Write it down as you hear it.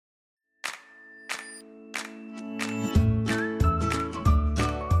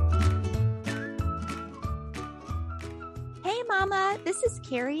Mama. This is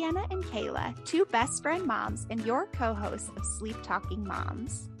Carrie-Anna and Kayla, two best friend moms and your co-hosts of Sleep Talking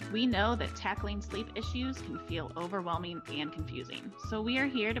Moms. We know that tackling sleep issues can feel overwhelming and confusing, so we are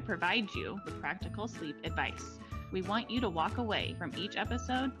here to provide you with practical sleep advice. We want you to walk away from each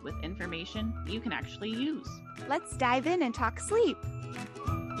episode with information you can actually use. Let's dive in and talk sleep.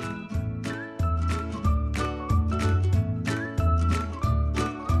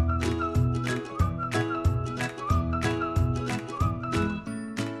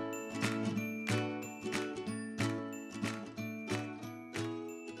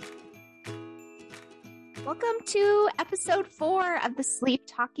 Welcome to episode 4 of the Sleep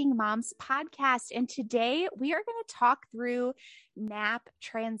Talking Moms podcast. And today we are going to talk through nap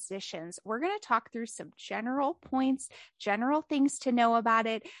transitions. We're going to talk through some general points, general things to know about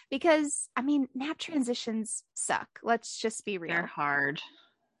it, because nap transitions suck. Let's just be real. They're hard.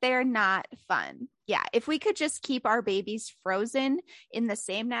 They're not fun. Yeah. If we could just keep our babies frozen in the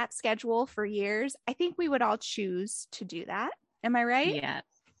same nap schedule for years, I think we would all choose to do that. Am I right?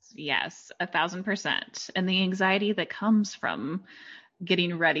 Yes, 1,000%. And the anxiety that comes from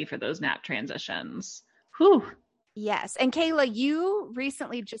getting ready for those nap transitions. Whew. Yes. And Kayla, you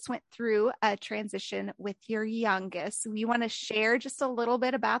recently just went through a transition with your youngest. You want to share just a little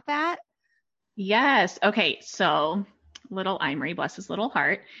bit about that? Yes. Okay. So little Imrie, bless his little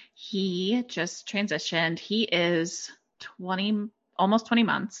heart, he just transitioned. He is almost 20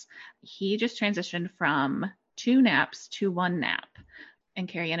 months. He just transitioned from 2 naps to 1 nap. And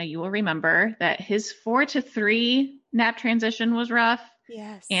Carrie-Anna, you will remember that his 4 to 3 nap transition was rough.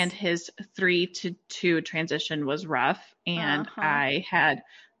 Yes. And his 3 to 2 transition was rough. And I had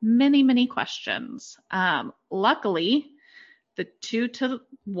many, many questions. Luckily, the 2 to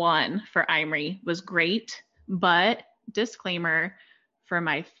 1 for Imrie was great. But disclaimer, for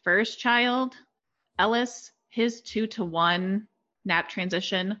my first child, Ellis, his 2 to 1 nap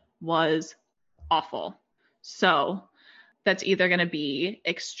transition was awful. So that's either going to be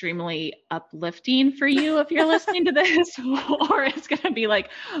extremely uplifting for you if you're listening to this, or it's going to be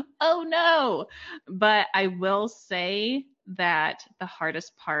like, oh no. But I will say that the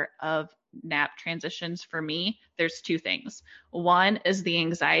hardest part of nap transitions for me, there's 2 things. One is the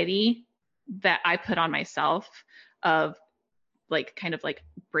anxiety that I put on myself of kind of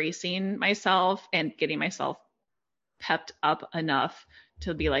bracing myself and getting myself pepped up enough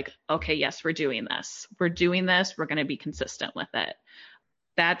to be like, okay, yes, we're doing this. We're doing this. We're going to be consistent with it.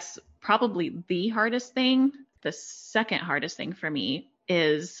 That's probably the hardest thing. The second hardest thing for me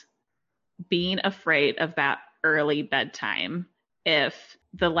is being afraid of that early bedtime. If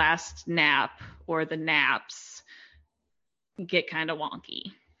the last nap or the naps get kind of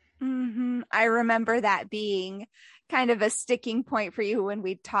wonky. Mm-hmm. I remember that being kind of a sticking point for you when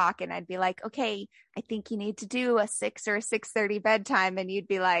we'd talk, and I'd be like, okay, I think you need to do a 6 or a 6:30 bedtime. And you'd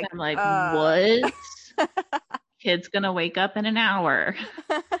be like, I'm like, what? Kid's going to wake up in an hour.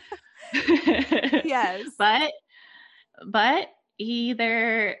 Yes. But he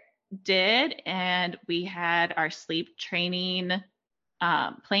either did, and we had our sleep training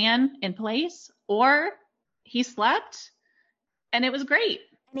plan in place, or he slept and it was great.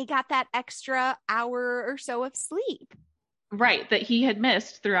 And he got that extra hour or so of sleep. Right. That he had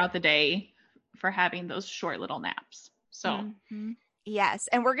missed throughout the day for having those short little naps. So, Yes.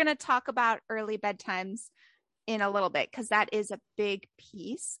 And we're going to talk about early bedtimes in a little bit, because that is a big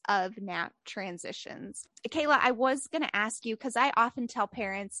piece of nap transitions. Kayla, I was going to ask you, because I often tell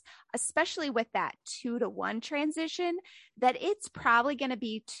parents, especially with that 2 to 1 transition, that it's probably going to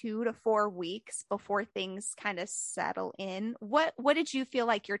be 2 to 4 weeks before things kind of settle in. What did you feel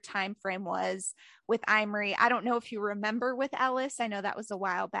like your time frame was with Imrie? I don't know if you remember with Ellis. I know that was a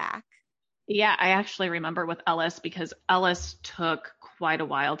while back. Yeah, I actually remember with Ellis, because Ellis took quite a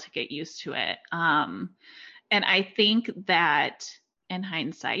while to get used to it. And I think that in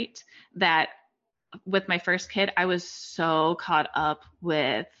hindsight, that with my first kid, I was so caught up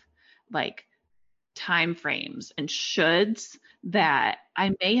with time frames and shoulds that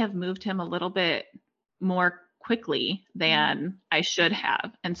I may have moved him a little bit more quickly than I should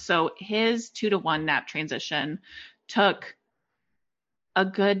have. And so his 2 to 1 nap transition took a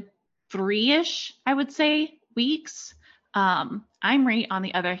good 3-ish, I would say, weeks. Imrie, on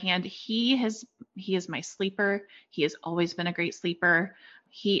the other hand, he is my sleeper. He has always been a great sleeper.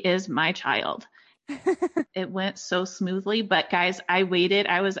 He is my child. It went so smoothly, but guys, I waited.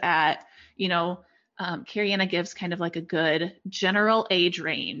 I was at, Carrie-Anna gives kind of like a good general age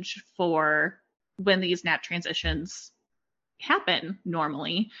range for when these nap transitions happen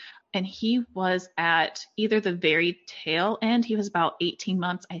normally. And he was at either the very tail end. He was about 18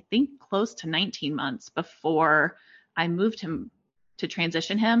 months, I think close to 19 months before I moved him to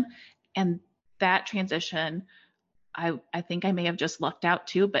transition him. And that transition, I think I may have just lucked out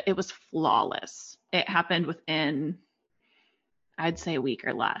too, but it was flawless. It happened within, I'd say, a week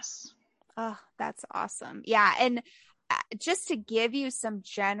or less. Oh, that's awesome. Yeah. And just to give you some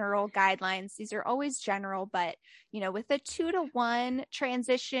general guidelines, these are always general, but with a 2-to-1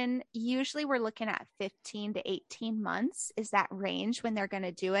 transition, usually we're looking at 15 to 18 months is that range when they're going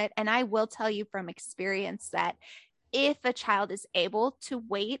to do it. And I will tell you from experience that if a child is able to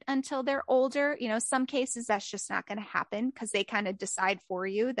wait until they're older, some cases that's just not going to happen because they kind of decide for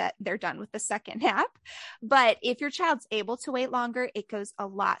you that they're done with the second nap. But if your child's able to wait longer, it goes a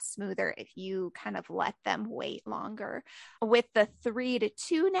lot smoother if you kind of let them wait longer. With the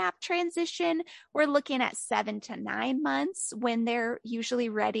 3-to-2 nap transition, we're looking at 7 to 9 months when they're usually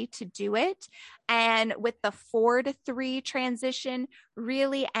ready to do it. And with the 4-to-3 transition,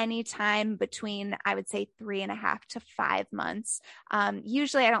 really anytime between, I would say, 3.5 to 5 months.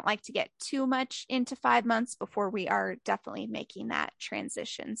 Usually I don't like to get too much into 5 months before we are definitely making that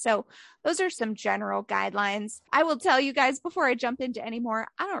transition. So those are some general guidelines. I will tell you guys before I jump into any more,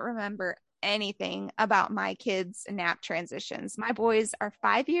 I don't remember anything about my kids' nap transitions. My boys are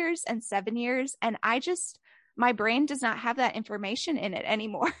 5 years and 7 years, and my brain does not have that information in it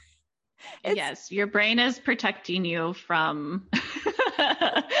anymore. Yes, your brain is protecting you from,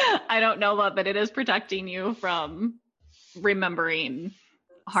 I don't know what, but it is protecting you from remembering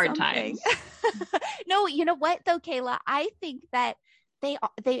hard times. No, you know what though, Kayla? I think that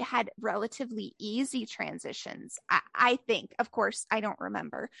they had relatively easy transitions. I think, of course, I don't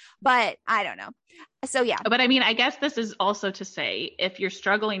remember, but I don't know. So yeah. But I mean, I guess this is also to say, if you're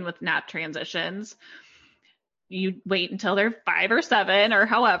struggling with nap transitions, you wait until they're 5 or 7 or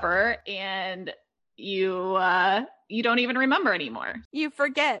however, and you don't even remember anymore. You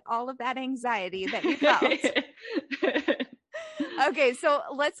forget all of that anxiety that you felt. Okay, so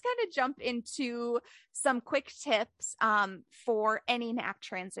let's kind of jump into some quick tips for any nap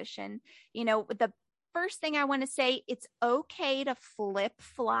transition. The first thing I want to say, it's okay to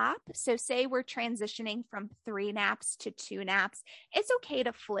flip-flop. So say we're transitioning from 3 naps to 2 naps. It's okay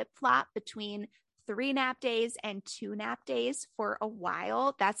to flip-flop between 3 nap days and 2 nap days for a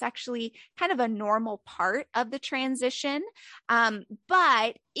while. That's actually kind of a normal part of the transition.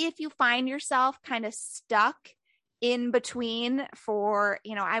 But if you find yourself kind of stuck in between for,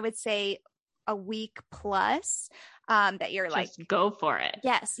 I would say a week plus, that you're just like, go for it.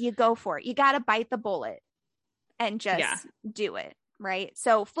 Yes, you go for it. You got to bite the bullet and just do it. Right.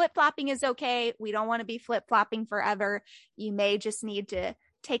 So flip-flopping is okay. We don't want to be flip-flopping forever. You may just need to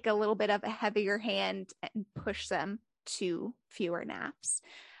take a little bit of a heavier hand and push them to fewer naps.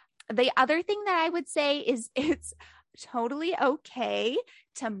 The other thing that I would say is it's totally okay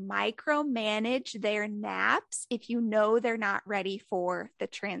to micromanage their naps if you know they're not ready for the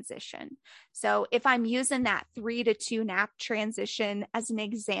transition. So if I'm using that 3-to-2 nap transition as an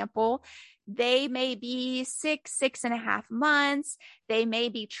example, they may be 6.5 months. They may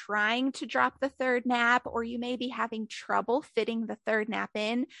be trying to drop the 3rd nap, or you may be having trouble fitting the 3rd nap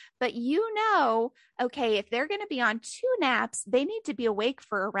in. But okay, if they're going to be on 2 naps, they need to be awake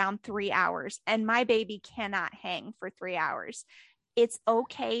for around 3 hours. And my baby cannot hang for 3 hours. It's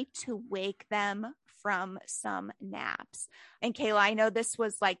okay to wake them from some naps. And Kayla, I know this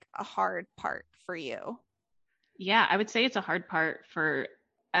was like a hard part for you. Yeah, I would say it's a hard part for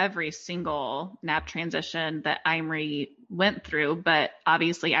every single nap transition that Imrie went through, but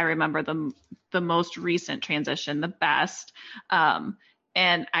obviously I remember the most recent transition the best. And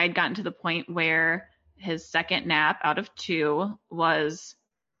I'd gotten to the point where his second nap out of 2 was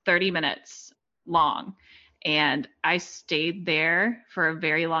 30 minutes long. And I stayed there for a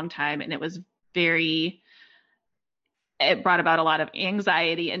very long time, and it brought about a lot of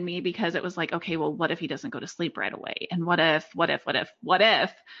anxiety in me because it was like, okay, well, what if he doesn't go to sleep right away? And what if?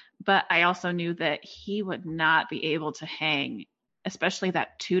 But I also knew that he would not be able to hang, especially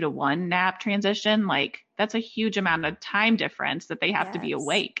that 2-to-1 nap transition. Like, that's a huge amount of time difference that they have to be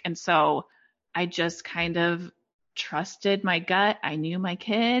awake. And so I just kind of trusted my gut. I knew my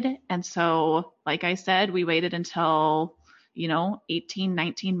kid. And so, like I said, we waited until, 18,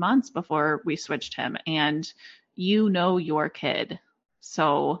 19 months before we switched him. And your kid.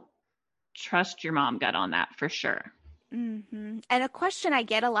 So trust your mom gut on that for sure. Mm-hmm. And a question I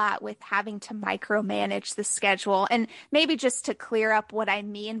get a lot with having to micromanage the schedule, and maybe just to clear up what I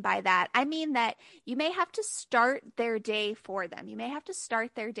mean by that, I mean that you may have to start their day for them. You may have to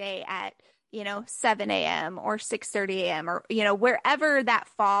start their day at 7 a.m. or 6:30 a.m. or, wherever that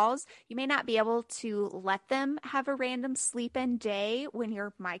falls, you may not be able to let them have a random sleep in day when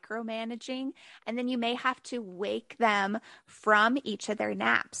you're micromanaging. And then you may have to wake them from each of their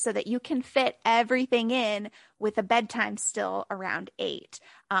naps so that you can fit everything in with a bedtime still around 8,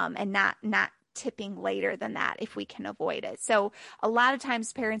 and not tipping later than that if we can avoid it. So a lot of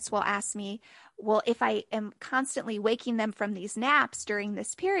times parents will ask me, well, if I am constantly waking them from these naps during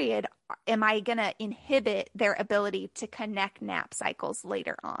this period, am I going to inhibit their ability to connect nap cycles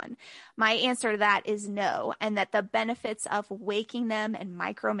later on? My answer to that is no, and that the benefits of waking them and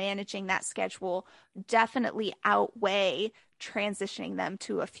micromanaging that schedule definitely outweigh transitioning them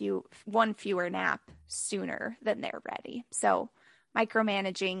to one fewer nap sooner than they're ready. So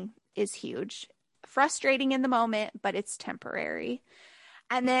micromanaging is huge. Frustrating in the moment, but it's temporary.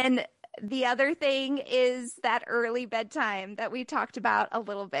 And then the other thing is that early bedtime that we talked about a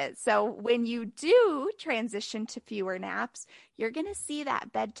little bit. So when you do transition to fewer naps, you're going to see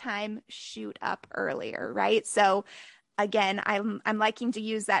that bedtime shoot up earlier, right? So again, I'm liking to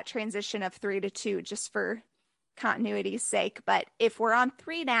use that transition of 3 to 2 just for continuity's sake. But if we're on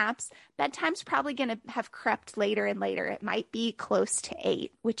 3 naps, bedtime's probably going to have crept later and later. It might be close to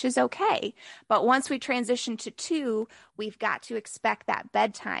 8, which is okay. But once we transition to 2, we've got to expect that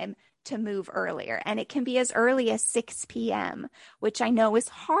bedtime to move earlier. And it can be as early as 6 p.m., which I know is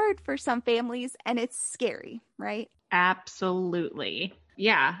hard for some families and it's scary, right? Absolutely.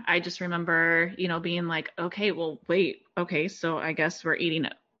 Yeah. I just remember, being like, okay, well, wait, okay, so I guess we're eating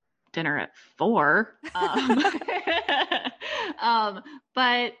dinner at 4.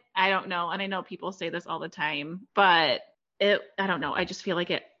 But I don't know. And I know people say this all the time, but I don't know. I just feel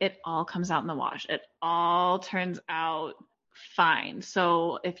like it all comes out in the wash. It all turns out fine.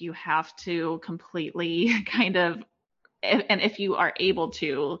 So if you have to completely if you are able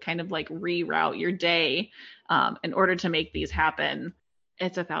to kind of like reroute your day, in order to make these happen,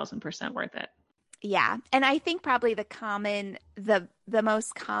 it's 1,000% worth it. Yeah. And I think probably the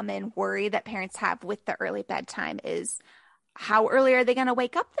most common worry that parents have with the early bedtime is how early are they going to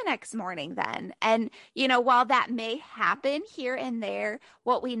wake up the next morning then? And, while that may happen here and there,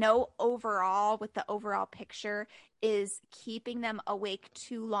 what we know overall with the overall picture is keeping them awake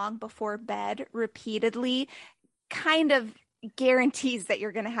too long before bed repeatedly kind of guarantees that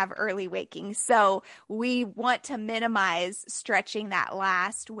you're going to have early waking. So we want to minimize stretching that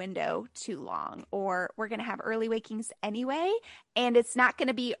last window too long, or we're going to have early wakings anyway. And it's not going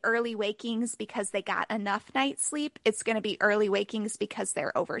to be early wakings because they got enough night's sleep. It's going to be early wakings because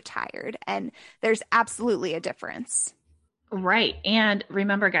they're overtired. And there's absolutely a difference. Right. And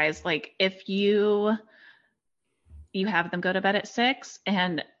remember, guys, like if you have them go to bed at 6,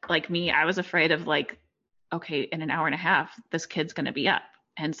 and like me, I was afraid of like, okay, in an hour and a half, this kid's going to be up.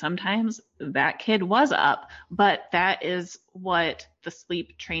 And sometimes that kid was up, but that is what the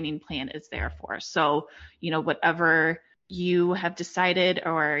sleep training plan is there for. So, whatever you have decided,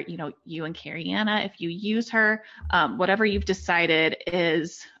 or, you and Carrie-Anna, if you use her, whatever you've decided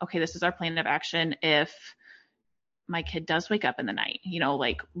is, okay, this is our plan of action. If my kid does wake up in the night,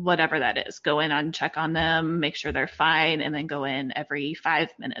 like whatever that is, go in and check on them, make sure they're fine, and then go in every 5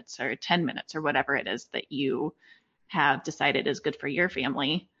 minutes or 10 minutes or whatever it is that you have decided is good for your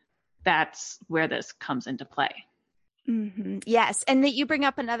family. That's where this comes into play. Mm-hmm. Yes. And that you bring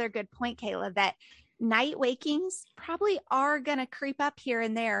up another good point, Kayla, that night wakings probably are going to creep up here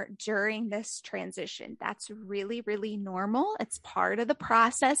and there during this transition. That's really, really normal. It's part of the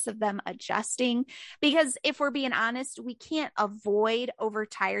process of them adjusting, because if we're being honest, we can't avoid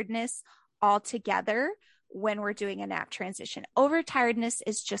overtiredness altogether when we're doing a nap transition. Overtiredness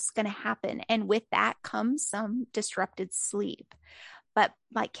is just going to happen. And with that comes some disrupted sleep. But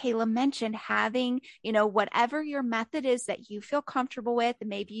like Kayla mentioned, having, whatever your method is that you feel comfortable with,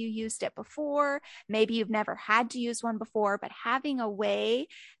 maybe you used it before, maybe you've never had to use one before, but having a way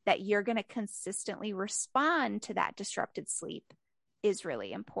that you're going to consistently respond to that disrupted sleep is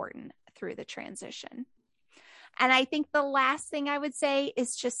really important through the transition. And I think the last thing I would say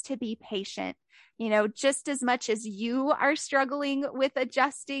is just to be patient. Just as much as you are struggling with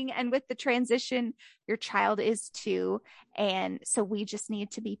adjusting and with the transition, your child is too. And so we just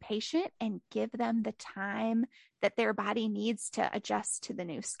need to be patient and give them the time that their body needs to adjust to the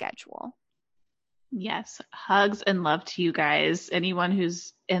new schedule. Yes. Hugs and love to you guys. Anyone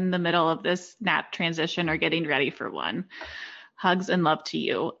who's in the middle of this nap transition or getting ready for one, hugs and love to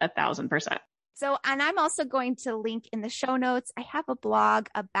you 1,000%. So, and I'm also going to link in the show notes. I have a blog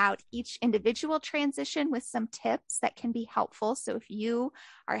about each individual transition with some tips that can be helpful. So if you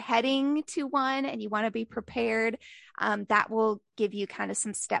are heading to one and you want to be prepared, that will give you kind of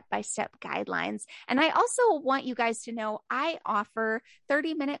some step-by-step guidelines. And I also want you guys to know I offer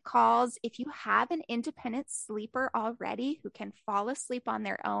 30-minute calls. If you have an independent sleeper already who can fall asleep on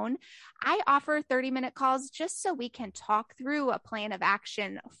their own, I offer 30-minute calls just so we can talk through a plan of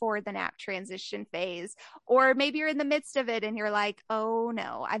action for the nap transition phase. Or maybe you're in the midst of it and you're like, oh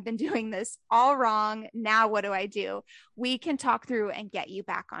no, I've been doing this all wrong. Now what do I do? We can talk through and get you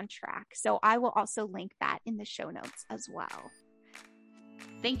back on track. So I will also link that in the show notes as well.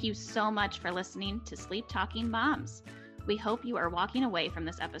 Thank you so much for listening to Sleep Talking Moms. We hope you are walking away from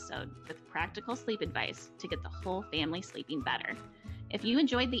this episode with practical sleep advice to get the whole family sleeping better. If you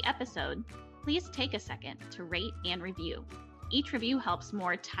enjoyed the episode, please take a second to rate and review. Each review helps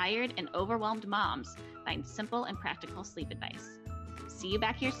more tired and overwhelmed moms find simple and practical sleep advice. See you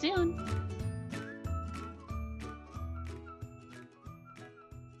back here soon.